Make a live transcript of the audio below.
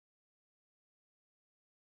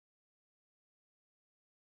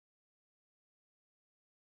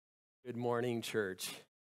Good morning, church.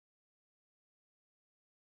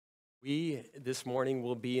 We, this morning,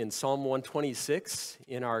 will be in Psalm 126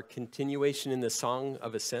 in our continuation in the Songs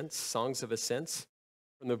of Ascent,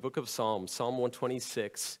 from the book of Psalms, Psalm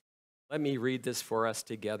 126. Let me read this for us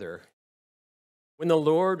together. When the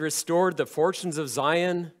Lord restored the fortunes of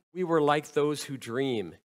Zion, we were like those who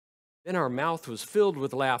dream. Then our mouth was filled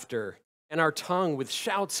with laughter, and our tongue with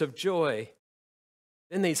shouts of joy.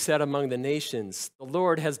 Then they said among the nations, "The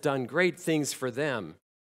Lord has done great things for them.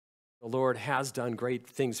 The Lord has done great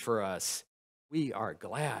things for us. We are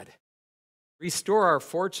glad. Restore our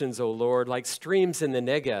fortunes, O Lord, like streams in the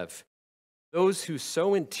Negev. Those who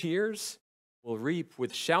sow in tears will reap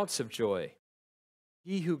with shouts of joy.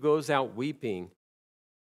 He who goes out weeping,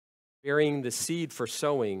 bearing the seed for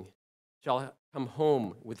sowing, shall come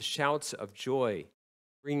home with shouts of joy,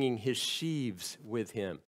 bringing his sheaves with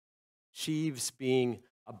him." Sheaves being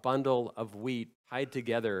a bundle of wheat tied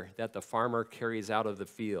together that the farmer carries out of the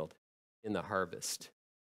field in the harvest.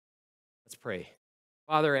 Let's pray.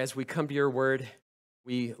 Father, as we come to your word,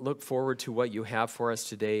 we look forward to what you have for us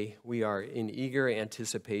today. We are in eager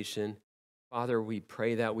anticipation. Father, we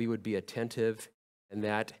pray that we would be attentive and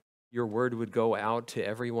that your word would go out to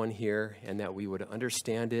everyone here and that we would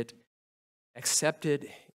understand it, accept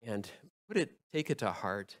it, and take it to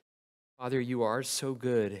heart. Father, you are so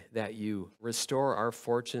good that you restore our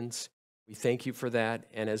fortunes. We thank you for that.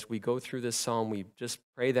 And as we go through this psalm, we just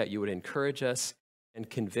pray that you would encourage us and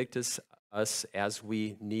convict us as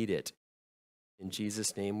we need it. In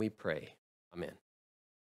Jesus' name we pray. Amen.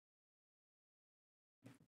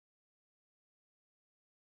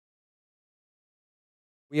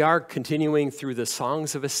 We are continuing through the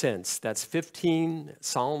Songs of Ascent. That's 15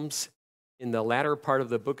 psalms in the latter part of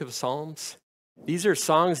the book of Psalms. These are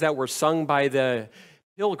songs that were sung by the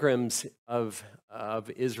pilgrims of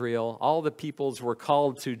Israel. All the peoples were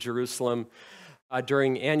called to Jerusalem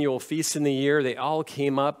during annual feasts in the year. They all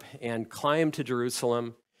came up and climbed to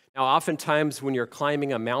Jerusalem. Now, oftentimes when you're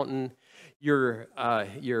climbing a mountain, your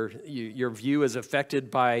view is affected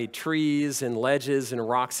by trees and ledges and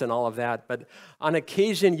rocks and all of that. But on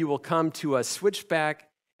occasion, you will come to a switchback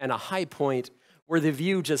and a high point where the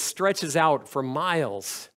view just stretches out for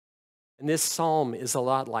miles. And this psalm is a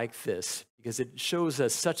lot like this because it shows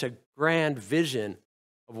us such a grand vision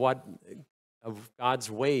of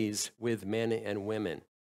God's ways with men and women.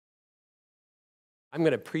 I'm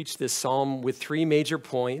going to preach this psalm with three major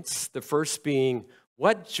points. The first being,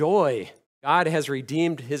 what joy! God has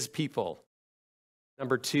redeemed his people.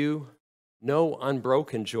 Number two, no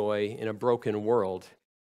unbroken joy in a broken world.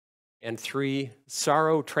 And three,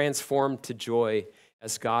 sorrow transformed to joy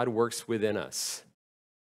as God works within us.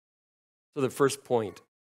 So the first point,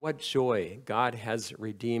 what joy! God has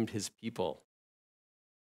redeemed his people.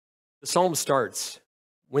 The psalm starts,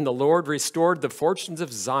 when the Lord restored the fortunes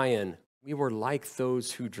of Zion, we were like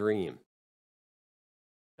those who dream.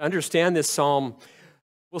 To understand this psalm,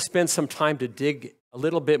 we'll spend some time to dig a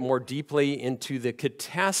little bit more deeply into the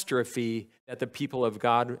catastrophe that the people of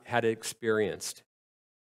God had experienced.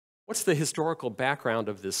 What's the historical background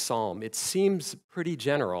of this psalm? It seems pretty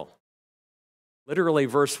general. Literally,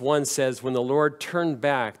 verse 1 says, when the Lord turned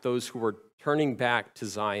back those who were turning back to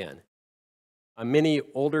Zion. Many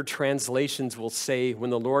older translations will say, when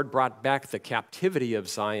the Lord brought back the captivity of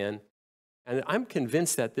Zion. And I'm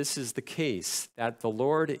convinced that this is the case, that the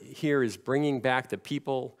Lord here is bringing back the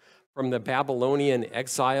people from the Babylonian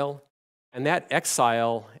exile. And that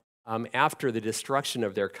exile, after the destruction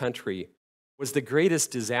of their country, was the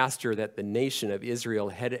greatest disaster that the nation of Israel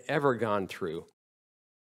had ever gone through.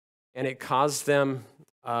 And it caused them,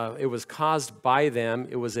 it was caused by them,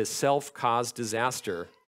 it was a self-caused disaster.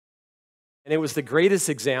 And it was the greatest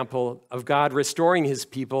example of God restoring his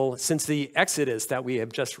people since the Exodus that we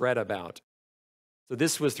have just read about. So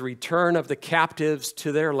this was the return of the captives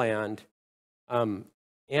to their land and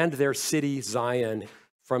their city, Zion,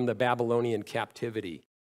 from the Babylonian captivity.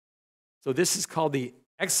 So this is called the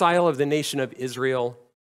exile of the nation of Israel.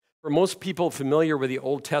 For most people familiar with the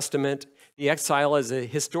Old Testament, the exile is a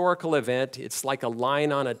historical event. It's like a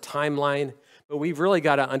line on a timeline, but we've really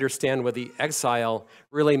got to understand what the exile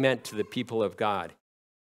really meant to the people of God.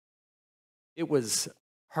 It was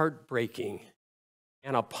heartbreaking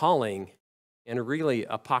and appalling and really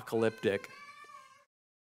apocalyptic.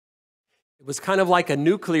 It was kind of like a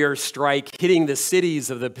nuclear strike hitting the cities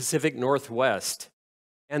of the Pacific Northwest,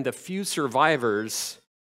 and the few survivors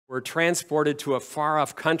were transported to a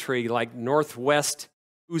far-off country like northwest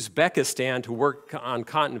Uzbekistan to work on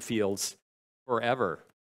cotton fields forever.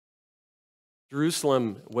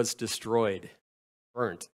 Jerusalem was destroyed,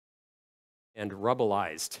 burnt, and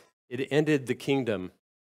rubbleized. It ended the kingdom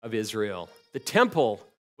of Israel. The temple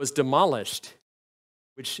was demolished,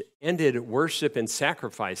 which ended worship and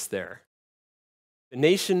sacrifice there. The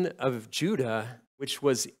nation of Judah, which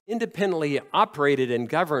was independently operated and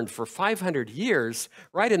governed for 500 years,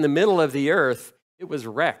 right in the middle of the earth, it was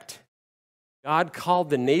wrecked. God called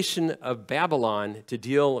the nation of Babylon to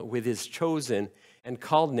deal with his chosen and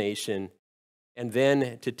called nation, and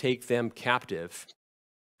then to take them captive.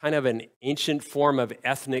 Kind of an ancient form of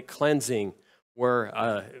ethnic cleansing, where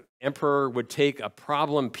an emperor would take a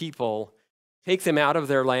problem people, take them out of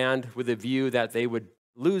their land with a view that they would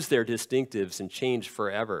lose their distinctives and change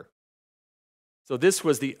forever. So this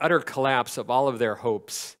was the utter collapse of all of their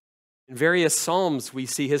hopes. In various Psalms, we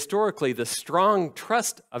see historically the strong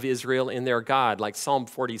trust of Israel in their God, like Psalm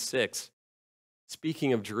 46.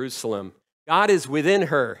 Speaking of Jerusalem, God is within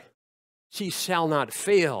her. She shall not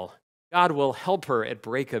fail. God will help her at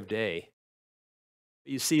break of day.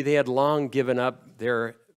 But you see, they had long given up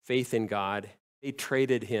their faith in God. They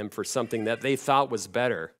traded him for something that they thought was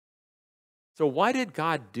better. So why did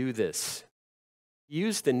God do this? He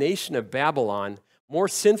used the nation of Babylon, more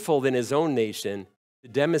sinful than his own nation, to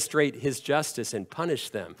demonstrate his justice and punish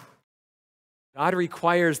them. God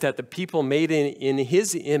requires that the people made in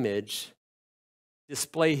his image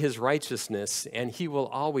display his righteousness, and he will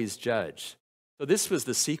always judge. So this was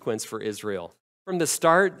the sequence for Israel. From the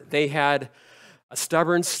start, they had a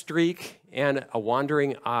stubborn streak and a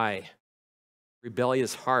wandering eye,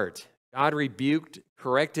 rebellious heart. God rebuked,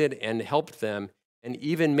 corrected, and helped them, and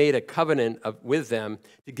even made a covenant with them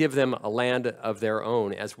to give them a land of their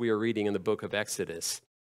own, as we are reading in the book of Exodus.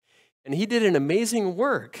 And he did an amazing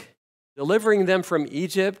work, delivering them from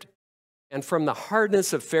Egypt and from the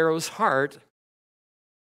hardness of Pharaoh's heart,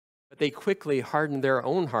 but they quickly hardened their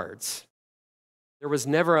own hearts. There was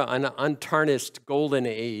never an untarnished golden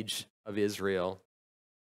age of Israel.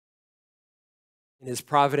 In his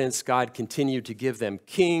providence, God continued to give them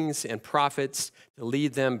kings and prophets to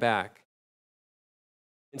lead them back.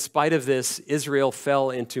 In spite of this, Israel fell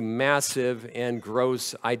into massive and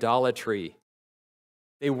gross idolatry.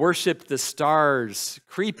 They worshiped the stars,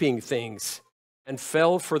 creeping things, and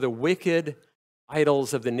fell for the wicked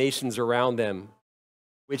idols of the nations around them,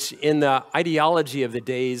 which in the ideology of the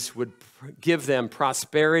days would give them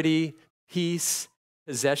prosperity, peace,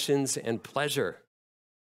 possessions, and pleasure.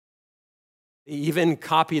 They even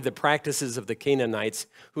copied the practices of the Canaanites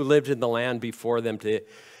who lived in the land before them to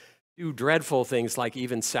do dreadful things like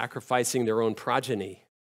even sacrificing their own progeny.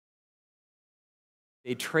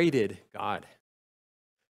 They traded God.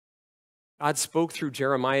 God spoke through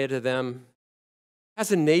Jeremiah to them.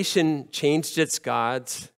 Has a nation changed its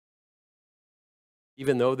gods,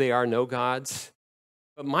 even though they are no gods?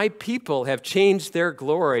 But my people have changed their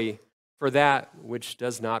glory for that which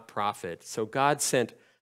does not profit. So God sent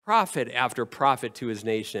prophet after prophet to his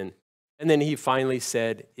nation, and then he finally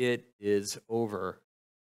said, "It is over."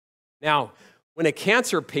 Now, when a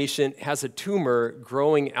cancer patient has a tumor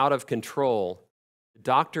growing out of control, the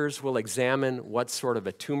doctors will examine what sort of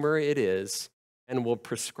a tumor it is and will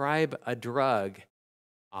prescribe a drug,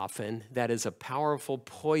 often, that is a powerful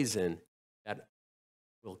poison that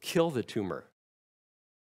will kill the tumor.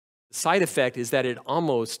 The side effect is that it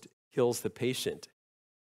almost kills the patient.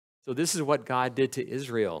 So this is what God did to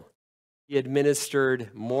Israel. He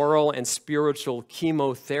administered moral and spiritual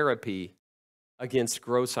chemotherapy against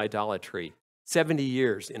gross idolatry, 70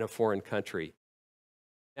 years in a foreign country.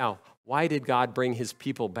 Now, why did God bring his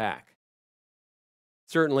people back?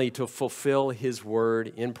 Certainly to fulfill his word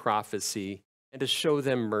in prophecy and to show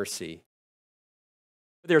them mercy.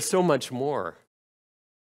 But there's so much more.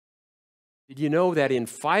 Did you know that in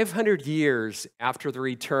 500 years after the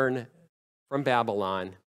return from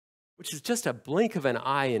Babylon, which is just a blink of an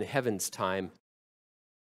eye in heaven's time,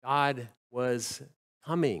 God was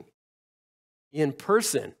coming in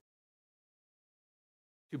person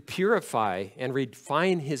to purify and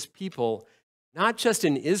refine his people, not just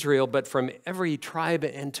in Israel, but from every tribe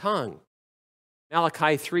and tongue.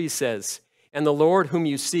 Malachi 3 says, "And the Lord whom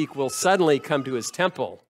you seek will suddenly come to his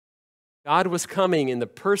temple." God was coming in the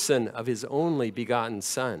person of his only begotten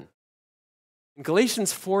Son. In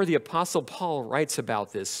Galatians 4, the Apostle Paul writes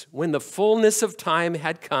about this. When the fullness of time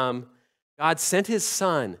had come, God sent his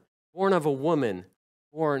Son, born of a woman,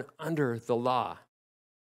 born under the law.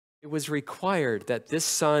 It was required that this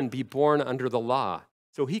Son be born under the law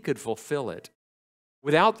so he could fulfill it.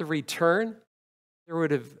 Without the return, there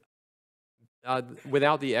would have,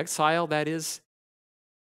 without the exile, that is,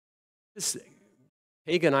 this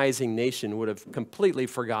paganizing nation would have completely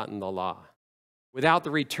forgotten the law. Without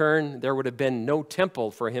the return, there would have been no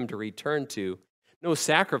temple for him to return to, no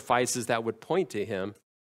sacrifices that would point to him.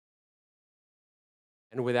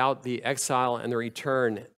 And without the exile and the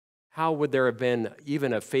return, how would there have been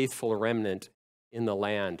even a faithful remnant in the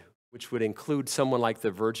land, which would include someone like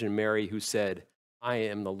the Virgin Mary who said, I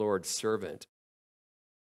am the Lord's servant?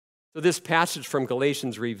 So this passage from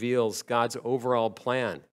Galatians reveals God's overall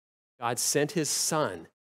plan. God sent his son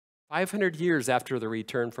 500 years after the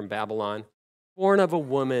return from Babylon, born of a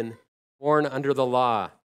woman, born under the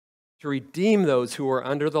law, to redeem those who were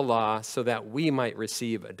under the law so that we might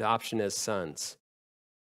receive adoption as sons.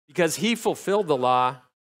 Because he fulfilled the law,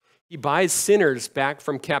 he buys sinners back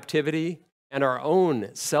from captivity and our own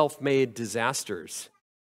self-made disasters.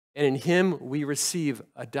 And in him we receive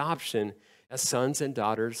adoption as sons and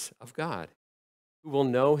daughters of God, who will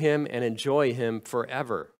know him and enjoy him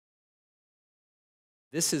forever.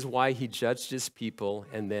 This is why he judged his people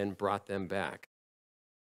and then brought them back.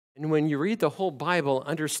 And when you read the whole Bible,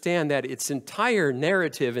 understand that its entire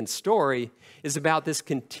narrative and story is about this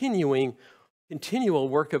continual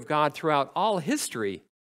work of God throughout all history,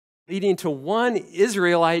 leading to one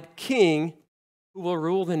Israelite king who will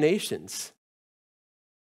rule the nations.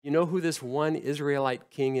 You know who this one Israelite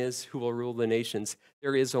king is who will rule the nations?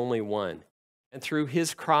 There is only one. And through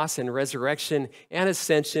his cross and resurrection and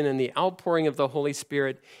ascension and the outpouring of the Holy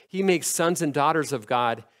Spirit, he makes sons and daughters of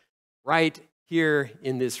God right here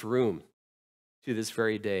in this room to this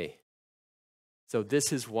very day. So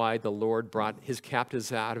this is why the Lord brought his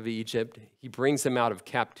captives out of Egypt. He brings them out of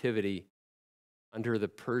captivity under the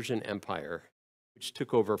Persian Empire, which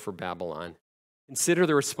took over for Babylon. Consider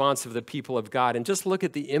the response of the people of God, and just look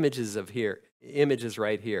at the images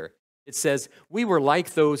right here. It says, we were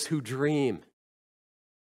like those who dream.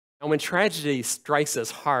 And when tragedy strikes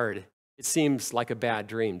us hard, it seems like a bad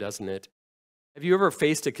dream, doesn't it? Have you ever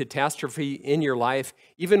faced a catastrophe in your life,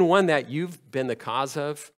 even one that you've been the cause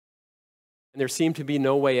of, and there seemed to be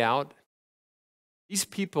no way out? These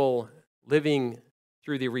people living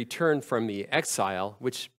through the return from the exile,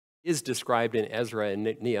 which is described in Ezra and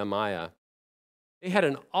Nehemiah, they had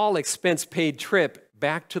an all-expense-paid trip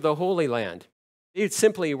back to the Holy Land. They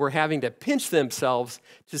simply were having to pinch themselves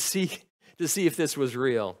to see if this was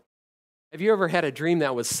real. Have you ever had a dream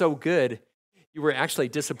that was so good, you were actually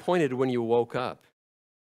disappointed when you woke up?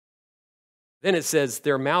 Then it says,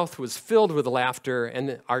 their mouth was filled with laughter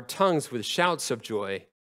and our tongues with shouts of joy.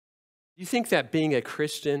 Do you think that being a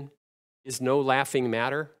Christian is no laughing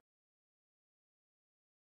matter?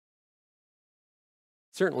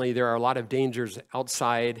 Certainly, there are a lot of dangers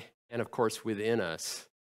outside and, of course, within us.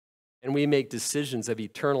 And we make decisions of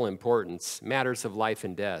eternal importance, matters of life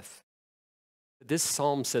and death. But this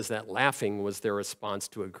psalm says that laughing was their response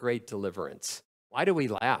to a great deliverance. Why do we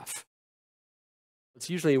laugh? It's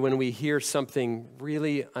usually when we hear something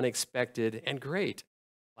really unexpected and great.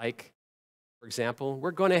 Like, for example,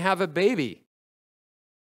 we're going to have a baby.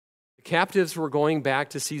 The captives were going back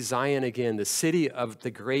to see Zion again, the city of the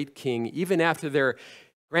great king, even after their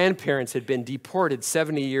grandparents had been deported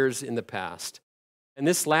 70 years in the past. And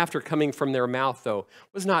this laughter coming from their mouth, though,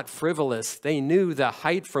 was not frivolous. They knew the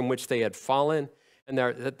height from which they had fallen and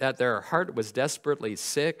that their heart was desperately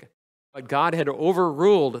sick. But God had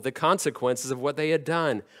overruled the consequences of what they had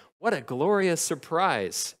done. What a glorious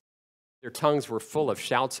surprise. Their tongues were full of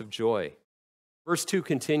shouts of joy. Verse 2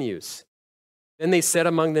 continues. Then they said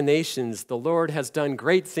among the nations, the Lord has done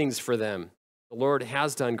great things for them. The Lord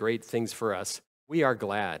has done great things for us. We are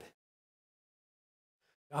glad.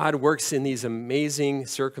 God works in these amazing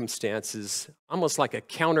circumstances, almost like a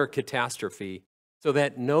counter catastrophe, so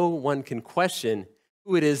that no one can question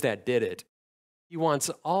who it is that did it. He wants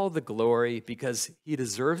all the glory because he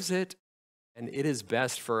deserves it, and it is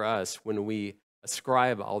best for us when we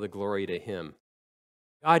ascribe all the glory to him.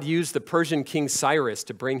 God used the Persian king Cyrus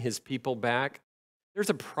to bring his people back. There's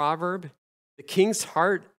a proverb, the king's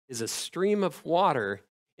heart is a stream of water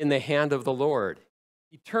in the hand of the Lord.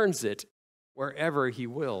 He turns it wherever he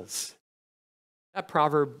wills. That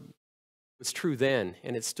proverb was true then,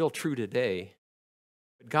 and it's still true today.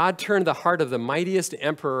 But God turned the heart of the mightiest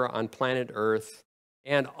emperor on planet Earth,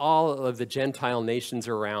 and all of the Gentile nations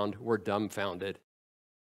around were dumbfounded.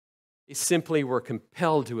 They simply were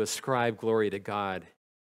compelled to ascribe glory to God.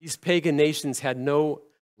 These pagan nations had no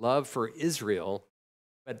love for Israel,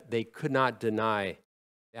 but they could not deny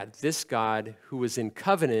that this God, who was in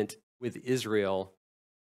covenant with Israel,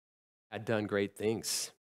 had done great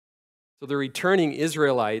things. So the returning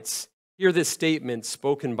Israelites hear this statement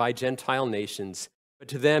spoken by Gentile nations, but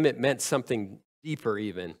to them it meant something deeper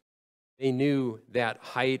even. They knew that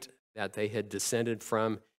height that they had descended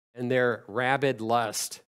from and their rabid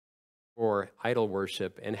lust for idol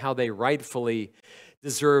worship and how they rightfully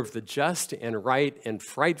deserved the just and right and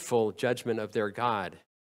frightful judgment of their God.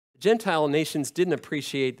 Gentile nations didn't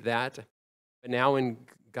appreciate that, but now in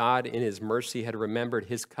God, in his mercy, had remembered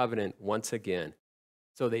his covenant once again.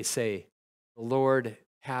 So they say, the Lord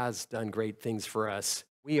has done great things for us.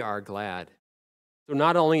 We are glad. So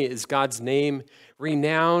not only is God's name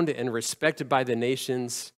renowned and respected by the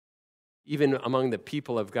nations, even among the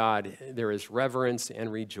people of God, there is reverence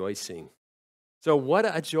and rejoicing. So what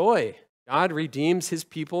a joy. God redeems his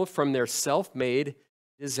people from their self-made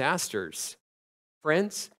disasters.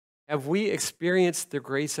 Friends, have we experienced the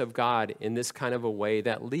grace of God in this kind of a way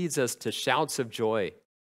that leads us to shouts of joy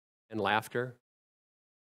and laughter?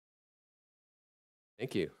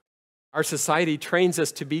 Thank you. Our society trains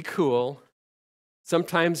us to be cool.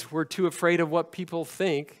 Sometimes we're too afraid of what people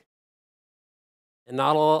think, and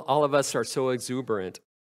not all of us are so exuberant.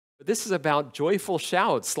 But this is about joyful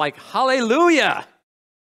shouts like, hallelujah!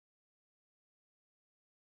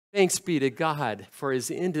 Thanks be to God for his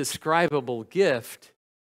indescribable gift.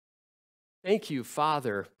 Thank you,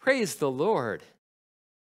 Father. Praise the Lord.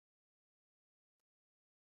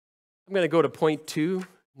 I'm going to go to point 2,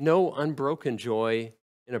 no unbroken joy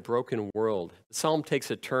in a broken world. The psalm takes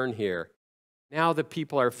a turn here. Now the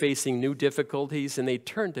people are facing new difficulties and they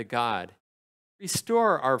turn to God.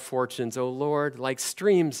 Restore our fortunes, O Lord, like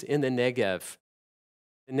streams in the Negev.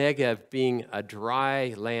 The Negev being a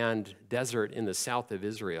dry land desert in the south of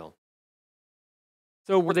Israel.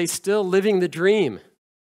 So were they still living the dream?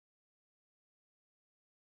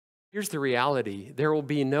 Here's the reality. There will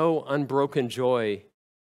be no unbroken joy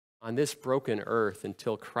on this broken earth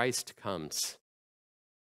until Christ comes.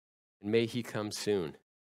 And may he come soon.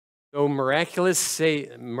 Though miraculously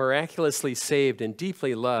saved and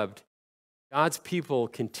deeply loved, God's people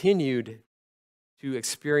continued to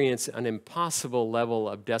experience an impossible level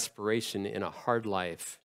of desperation in a hard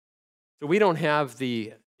life. So we don't have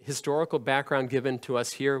the historical background given to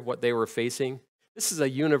us here, what they were facing. This is a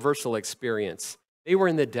universal experience. They were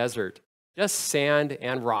in the desert, just sand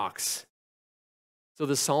and rocks. So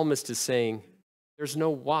the psalmist is saying, there's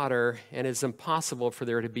no water and it's impossible for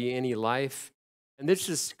there to be any life. And this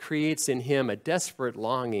just creates in him a desperate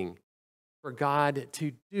longing for God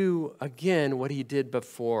to do again what he did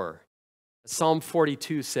before. Psalm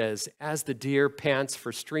 42 says, as the deer pants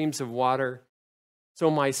for streams of water,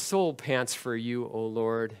 so my soul pants for you, O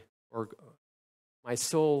Lord, or my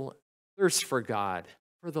soul thirsts for God,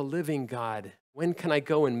 for the living God. When can I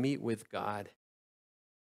go and meet with God?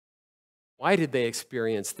 Why did they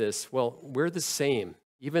experience this? Well, we're the same.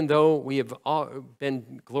 Even though we have all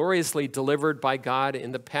been gloriously delivered by God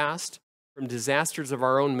in the past from disasters of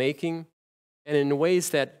our own making, and in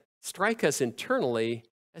ways that strike us internally,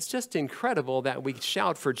 it's just incredible that we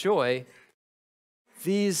shout for joy.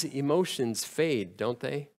 These emotions fade, don't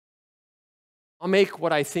they? I'll make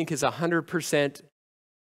what I think is 100%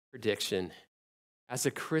 prediction. As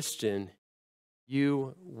a Christian,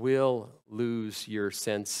 you will lose your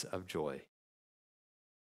sense of joy.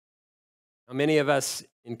 Now, many of us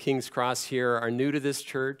in King's Cross here are new to this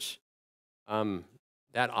church.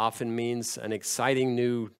 That often means an exciting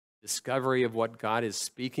new discovery of what God is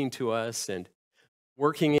speaking to us and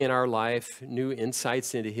working in our life, new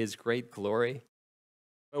insights into his great glory.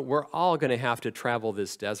 But we're all going to have to travel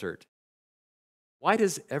this desert. Why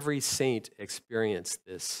does every saint experience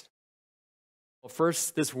this? Well,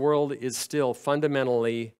 first, this world is still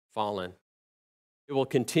fundamentally fallen. It will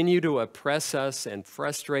continue to oppress us and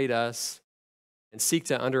frustrate us and seek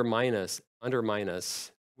to undermine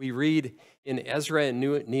us. We read in Ezra and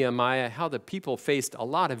Nehemiah how the people faced a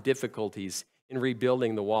lot of difficulties in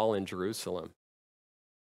rebuilding the wall in Jerusalem.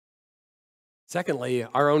 Secondly,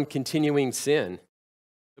 our own continuing sin.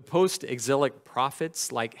 The post-exilic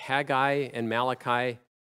prophets like Haggai and Malachi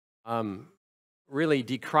really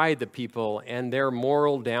decried the people and their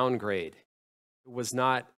moral downgrade. It was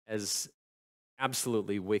not as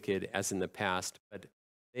absolutely wicked as in the past, but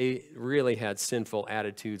they really had sinful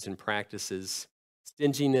attitudes and practices,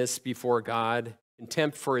 stinginess before God,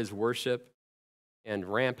 contempt for his worship, and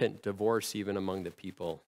rampant divorce even among the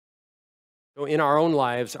people. So in our own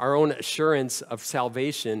lives, our own assurance of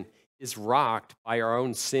salvation is rocked by our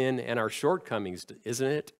own sin and our shortcomings, isn't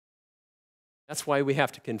it? That's why we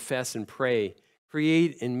have to confess and pray,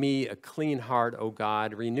 create in me a clean heart, O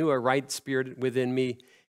God, renew a right spirit within me,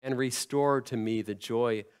 and restore to me the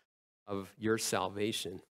joy of your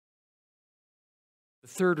salvation. The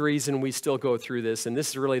third reason we still go through this, and this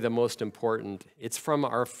is really the most important, it's from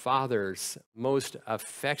our Father's most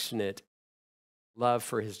affectionate love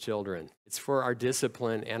for his children. It's for our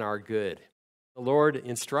discipline and our good. The Lord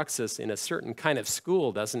instructs us in a certain kind of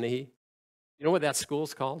school, doesn't he? You know what that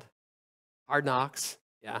school's called? Hard Knocks.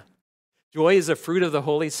 Yeah. Joy is a fruit of the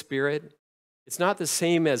Holy Spirit. It's not the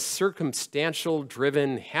same as circumstantial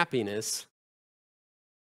driven happiness.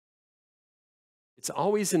 It's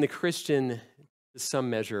always in the Christian to some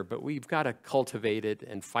measure, but we've got to cultivate it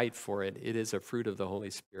and fight for it. It is a fruit of the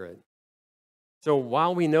Holy Spirit. So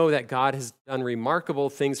while we know that God has done remarkable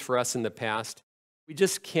things for us in the past, we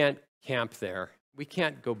just can't camp there. We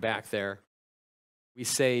can't go back there. We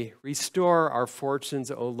say, restore our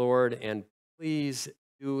fortunes, O Lord, and please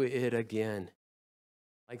do it again,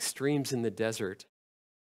 like streams in the desert.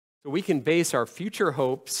 So we can base our future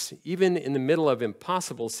hopes, even in the middle of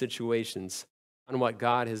impossible situations, on what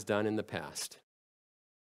God has done in the past.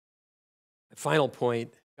 The final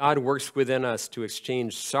point, God works within us to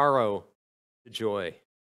exchange sorrow to joy.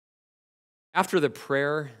 After the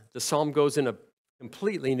prayer, the psalm goes in a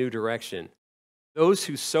completely new direction. Those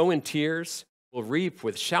who sow in tears will reap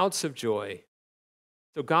with shouts of joy.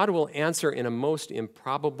 So God will answer in a most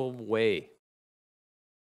improbable way.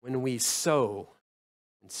 When we sow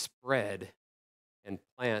and spread and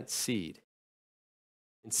plant seed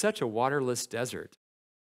in such a waterless desert,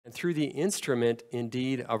 and through the instrument,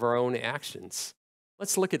 indeed, of our own actions.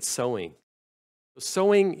 Let's look at sowing. So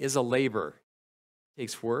sowing is a labor. It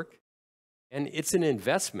takes work, and it's an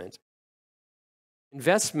investment.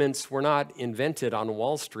 Investments were not invented on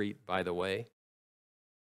Wall Street, by the way.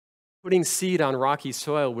 Putting seed on rocky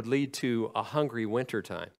soil would lead to a hungry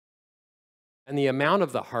wintertime. And the amount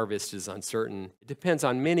of the harvest is uncertain. It depends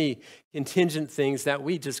on many contingent things that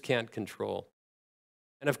we just can't control.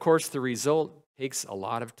 And of course, the result takes a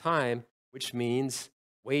lot of time, which means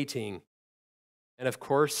waiting. And of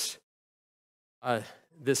course,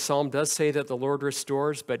 this psalm does say that the Lord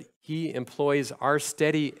restores, but he employs our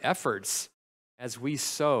steady efforts as we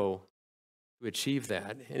sow to achieve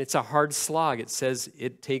that. And it's a hard slog. It says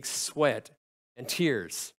it takes sweat and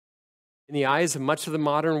tears. In the eyes of much of the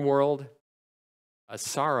modern world, a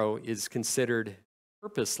sorrow is considered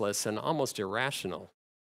purposeless and almost irrational.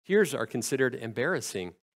 Tears are considered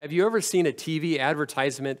embarrassing. Have you ever seen a TV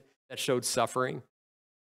advertisement that showed suffering?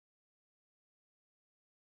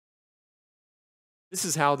 This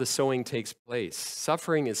is how the sowing takes place.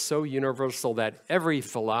 Suffering is so universal that every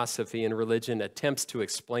philosophy and religion attempts to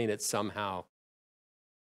explain it somehow.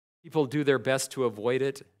 People do their best to avoid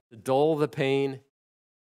it, to dull the pain,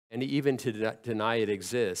 and even to deny it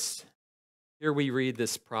exists. Here we read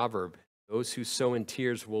this proverb, those who sow in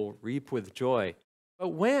tears will reap with joy. But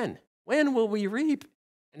when? When will we reap?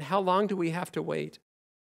 And how long do we have to wait?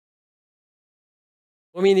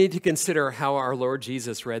 Well, we need to consider how our Lord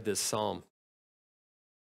Jesus read this psalm.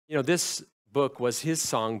 You know, this book was his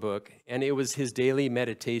songbook, and it was his daily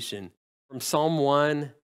meditation. From Psalm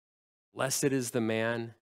 1, blessed is the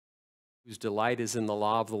man whose delight is in the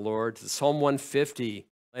law of the Lord, to Psalm 150,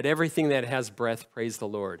 let everything that has breath praise the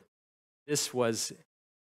Lord. This was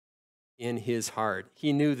in his heart.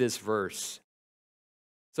 He knew this verse.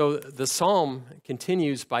 So the psalm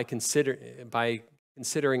continues by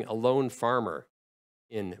considering a lone farmer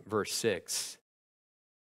in verse 6.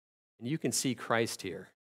 And you can see Christ here.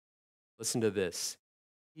 Listen to this.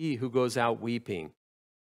 He who goes out weeping,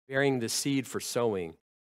 bearing the seed for sowing,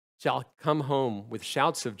 shall come home with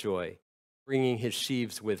shouts of joy, bringing his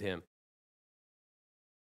sheaves with him.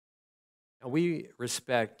 Now, we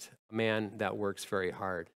respect a man that works very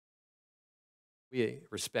hard. We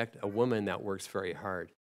respect a woman that works very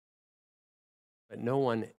hard. But no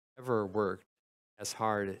one ever worked as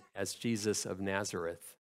hard as Jesus of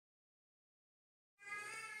Nazareth.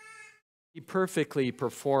 He perfectly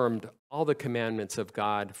performed all the commandments of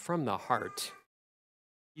God from the heart.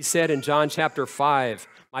 He said in John chapter 5,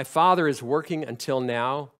 my Father is working until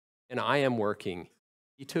now, and I am working.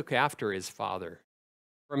 He took after his Father.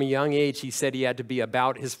 From a young age, he said he had to be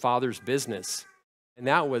about his Father's business, and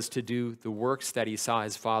that was to do the works that he saw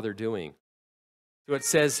his Father doing. So it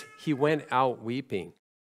says he went out weeping.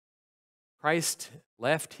 Christ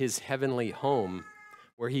left his heavenly home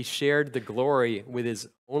where he shared the glory with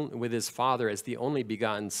his Father as the only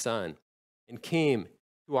begotten Son and came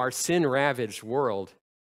to our sin-ravaged world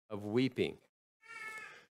of weeping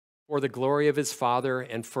for the glory of his Father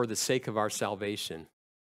and for the sake of our salvation.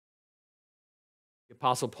 The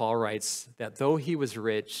Apostle Paul writes that though he was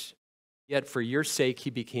rich, yet for your sake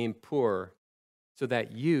he became poor, so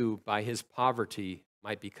that you, by his poverty,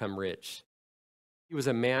 might become rich. He was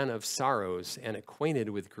a man of sorrows and acquainted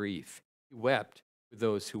with grief. He wept with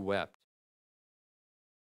those who wept.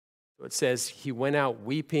 So it says, he went out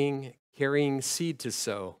weeping, carrying seed to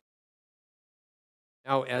sow.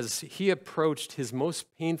 Now, as he approached his most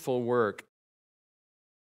painful work,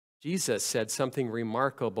 Jesus said something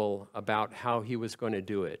remarkable about how he was going to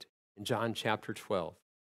do it. In John chapter 12,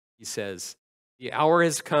 he says, The hour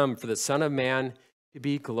has come for the Son of Man to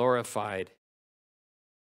be glorified.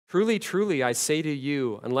 Truly, truly, I say to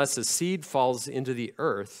you, unless a seed falls into the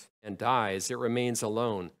earth and dies, it remains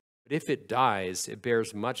alone. But if it dies, it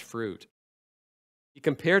bears much fruit. He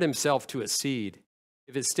compared himself to a seed.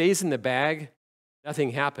 If it stays in the bag,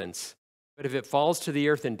 nothing happens. But if it falls to the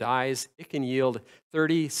earth and dies, it can yield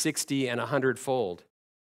 30, 60, and 100-fold.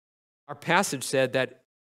 Our passage said that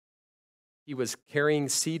he was carrying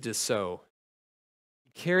seed to sow.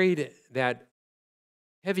 He carried that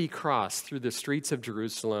heavy cross through the streets of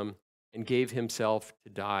Jerusalem and gave himself to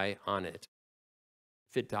die on it.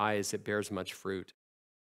 If it dies, it bears much fruit.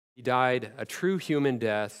 He died a true human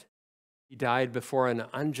death. He died before an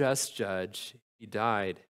unjust judge. He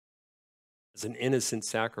died as an innocent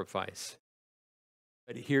sacrifice.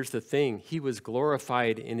 But here's the thing, he was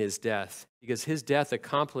glorified in his death because his death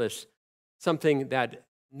accomplished something that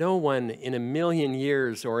no one in a million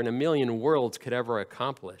years or in a million worlds could ever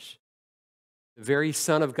accomplish. The very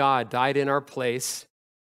Son of God died in our place,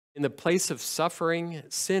 in the place of suffering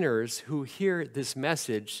sinners who hear this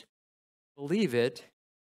message, believe it,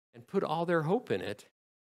 and put all their hope in it.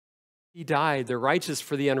 He died, the righteous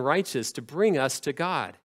for the unrighteous, to bring us to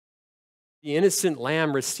God. The innocent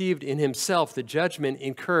lamb received in himself the judgment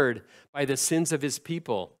incurred by the sins of his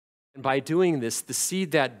people. And by doing this, the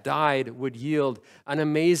seed that died would yield an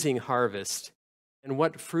amazing harvest. And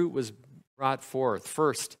what fruit was brought forth?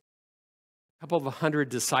 First, a couple of 100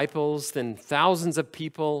 disciples, then thousands of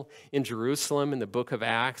people in Jerusalem in the book of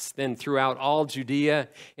Acts, then throughout all Judea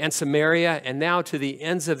and Samaria, and now to the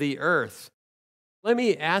ends of the earth. Let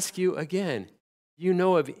me ask you again, do you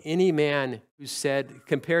know of any man who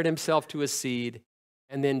compared himself to a seed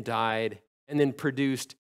and then died and then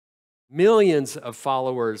produced millions of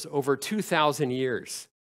followers over 2,000 years?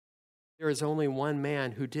 There is only one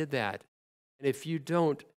man who did that. And if you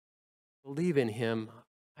don't believe in him,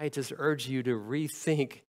 I just urge you to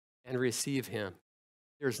rethink and receive him.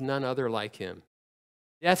 There's none other like him.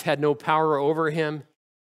 Death had no power over him.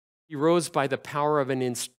 He rose by the power of an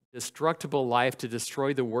indestructible life to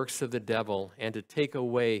destroy the works of the devil and to take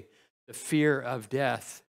away the fear of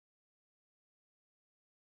death.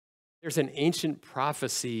 There's an ancient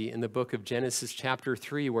prophecy in the book of Genesis chapter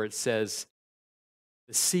 3 where it says,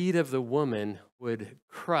 the seed of the woman would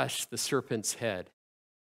crush the serpent's head.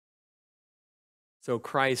 So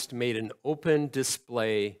Christ made an open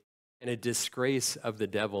display and a disgrace of the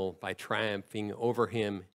devil by triumphing over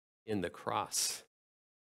him in the cross.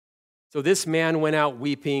 So this man went out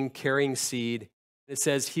weeping, carrying seed. It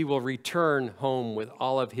says he will return home with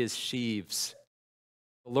all of his sheaves.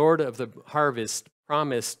 The Lord of the harvest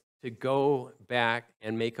promised to go back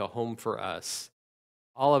and make a home for us,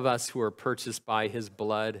 all of us who are purchased by his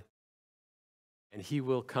blood. And he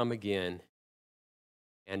will come again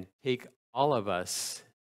and take all of us,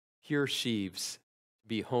 pure sheaves, to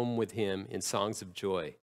be home with him in songs of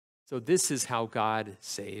joy. So this is how God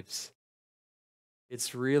saves.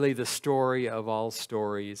 It's really the story of all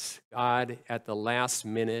stories. God, at the last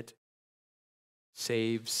minute,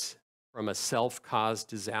 saves from a self-caused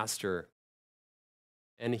disaster.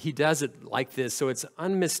 And he does it like this, so it's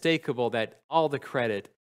unmistakable that all the credit,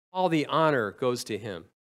 all the honor goes to him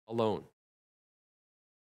alone.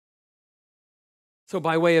 So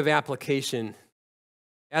by way of application,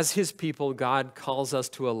 as his people, God calls us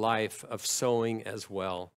to a life of sowing as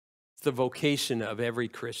well. It's the vocation of every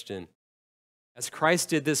Christian. As Christ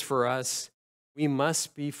did this for us, we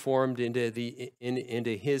must be formed into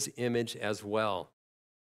his image as well.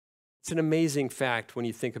 It's an amazing fact when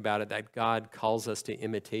you think about it that God calls us to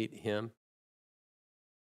imitate him.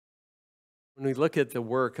 When we look at the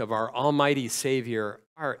work of our almighty Savior,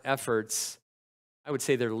 our efforts, I would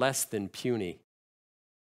say they're less than puny.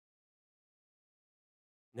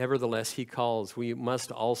 Nevertheless, he calls, we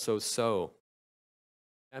must also sow.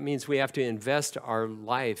 That means we have to invest our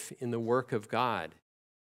life in the work of God.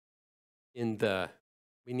 We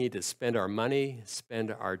need to spend our money,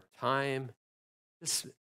 spend our time,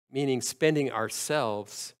 meaning spending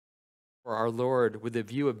ourselves for our Lord with a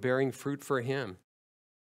view of bearing fruit for him.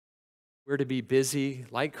 We're to be busy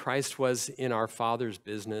like Christ was in our Father's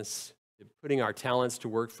business, putting our talents to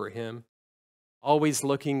work for him, always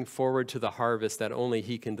looking forward to the harvest that only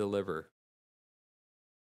he can deliver.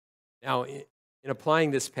 Now, in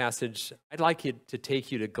applying this passage, I'd like to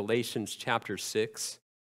take you to Galatians chapter 6,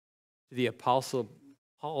 to the Apostle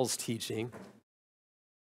Paul's teaching.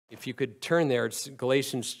 If you could turn there, it's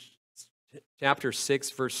Galatians chapter 6,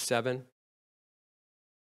 verse 7.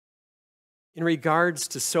 In regards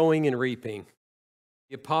to sowing and reaping,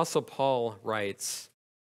 the Apostle Paul writes,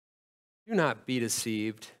 "Do not be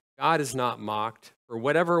deceived. God is not mocked. For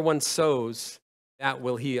whatever one sows, that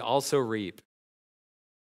will he also reap.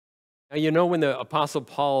 Now, you know, when the Apostle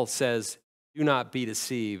Paul says, do not be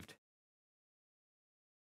deceived,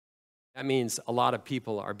 that means a lot of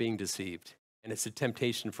people are being deceived, and it's a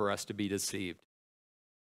temptation for us to be deceived.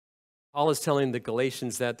 Paul is telling the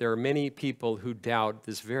Galatians that there are many people who doubt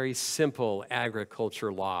this very simple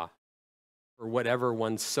agriculture law. For whatever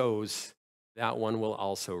one sows, that one will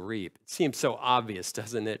also reap. It seems so obvious,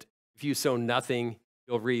 doesn't it? If you sow nothing,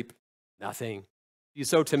 you'll reap nothing. If you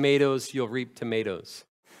sow tomatoes, you'll reap tomatoes.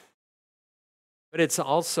 But it's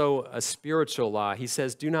also a spiritual law. He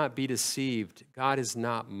says, do not be deceived. God is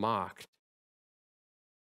not mocked.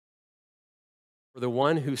 For the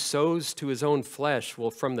one who sows to his own flesh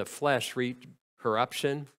will from the flesh reap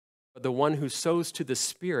corruption, but the one who sows to the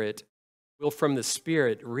Spirit will from the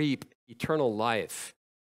Spirit reap eternal life.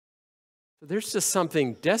 So there's just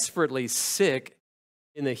something desperately sick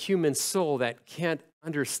in the human soul that can't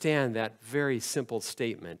understand that very simple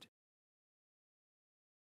statement.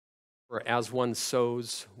 For as one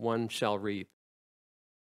sows, one shall reap.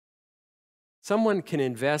 Someone can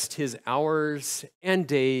invest his hours and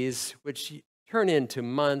days, which turn into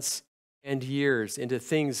months and years, into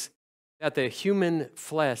things that the human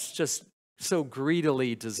flesh just so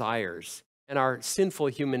greedily desires. And our sinful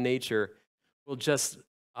human nature will just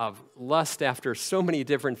lust after so many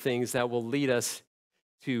different things that will lead us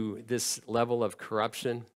to this level of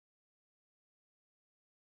corruption.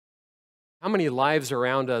 How many lives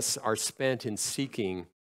around us are spent in seeking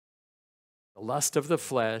the lust of the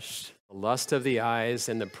flesh, the lust of the eyes,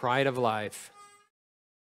 and the pride of life?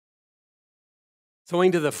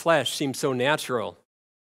 Sowing to the flesh seems so natural,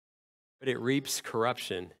 but it reaps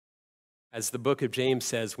corruption. As the book of James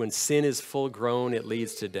says, when sin is full grown, it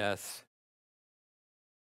leads to death.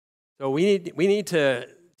 So we need to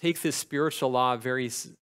take this spiritual law very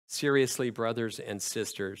seriously, brothers and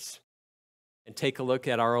sisters, and take a look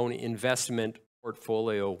at our own investment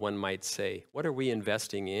portfolio, one might say. What are we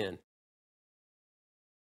investing in?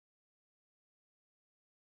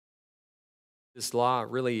 This law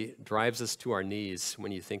really drives us to our knees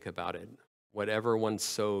when you think about it. Whatever one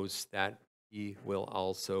sows, that he will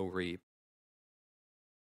also reap.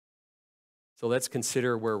 So let's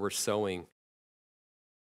consider where we're sowing.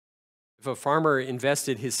 If a farmer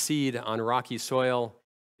invested his seed on rocky soil,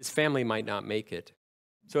 his family might not make it.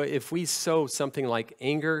 So if we sow something like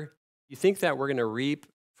anger, you think that we're going to reap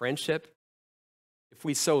friendship? If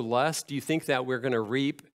we sow lust, do you think that we're going to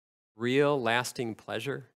reap real, lasting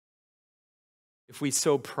pleasure? If we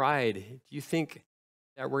sow pride, do you think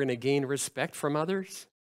that we're going to gain respect from others?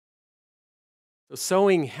 So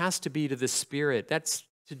sowing has to be to the Spirit. That's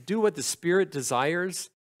to do what the Spirit desires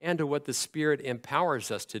and to what the Spirit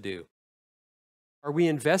empowers us to do. Are we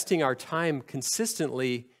investing our time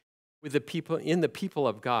consistently with the people in the people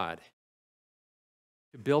of God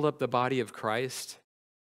to build up the body of Christ,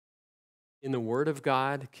 in the Word of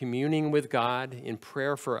God, communing with God, in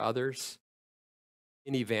prayer for others,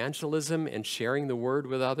 in evangelism and sharing the Word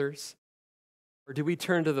with others? Or do we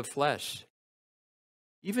turn to the flesh,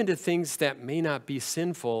 even to things that may not be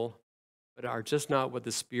sinful, but are just not what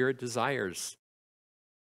the Spirit desires?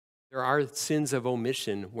 There are sins of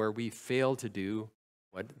omission where we fail to do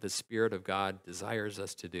what the Spirit of God desires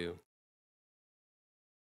us to do.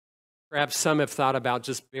 Perhaps some have thought about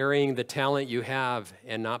just burying the talent you have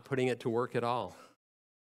and not putting it to work at all.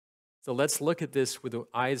 So let's look at this with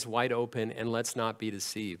eyes wide open and let's not be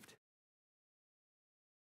deceived.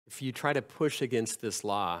 If you try to push against this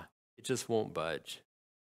law, it just won't budge.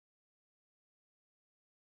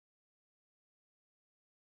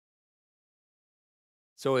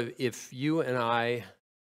 So if you and I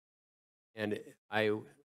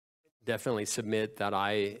definitely submit that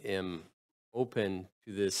I am open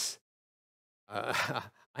to this, I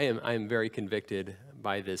am very convicted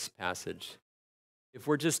by this passage. If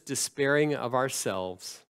we're just despairing of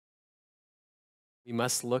ourselves, we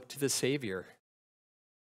must look to the Savior.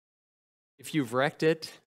 If you've wrecked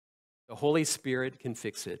it, the Holy Spirit can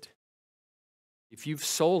fix it. If you've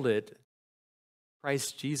sold it,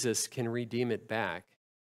 Christ Jesus can redeem it back.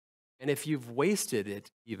 And if you've wasted it,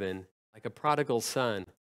 even like a prodigal son,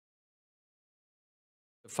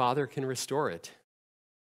 the Father can restore it.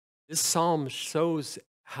 This psalm shows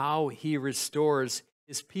how he restores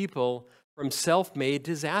his people from self-made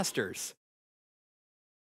disasters.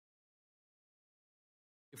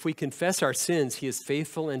 If we confess our sins, he is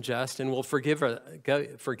faithful and just and will forgive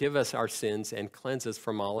us our sins and cleanse us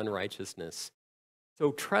from all unrighteousness.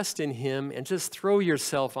 So trust in him and just throw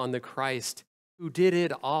yourself on the Christ who did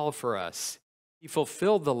it all for us. He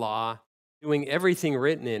fulfilled the law, doing everything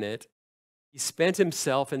written in it. He spent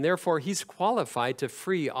himself, and therefore he's qualified to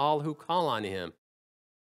free all who call on him.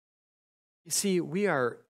 You see, we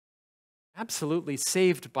are absolutely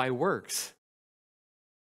saved by works.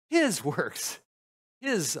 His works,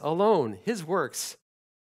 His alone, His works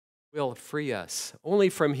will free us. Only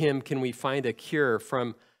from Him can we find a cure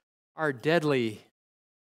from our deadly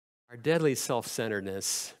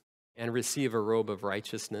self-centeredness and receive a robe of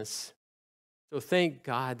righteousness. So thank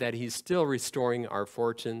God that He's still restoring our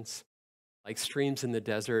fortunes like streams in the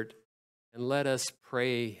desert. And let us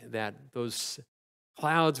pray that those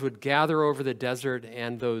clouds would gather over the desert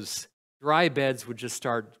and those dry beds would just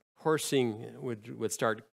start coursing, would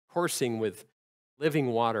start coursing with living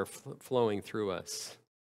water flowing through us.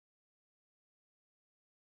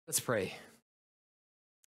 Let's pray.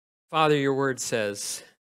 Father, your word says,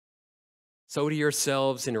 sow to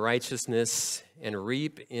yourselves in righteousness and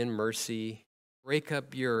reap in mercy. Break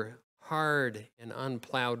up your hard and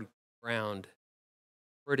unplowed ground,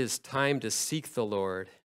 for it is time to seek the Lord.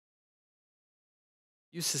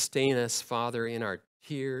 You sustain us, Father, in our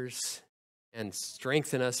tears and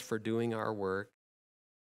strengthen us for doing our work.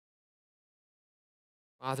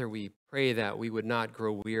 Father, we pray that we would not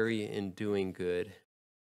grow weary in doing good.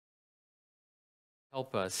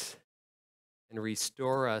 Help us and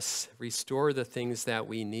restore us. Restore the things that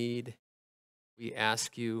we need. We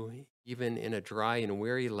ask you, even in a dry and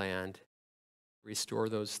weary land, restore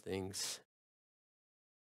those things.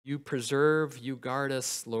 You preserve, you guard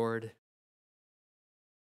us, Lord.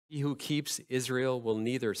 He who keeps Israel will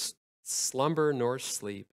neither slumber nor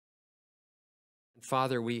sleep. And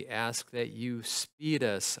Father, we ask that you speed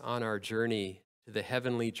us on our journey to the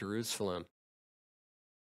heavenly Jerusalem,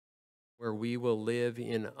 where we will live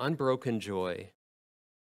in unbroken joy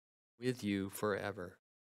with you forever.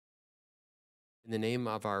 In the name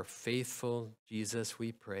of our faithful Jesus,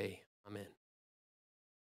 we pray. Amen.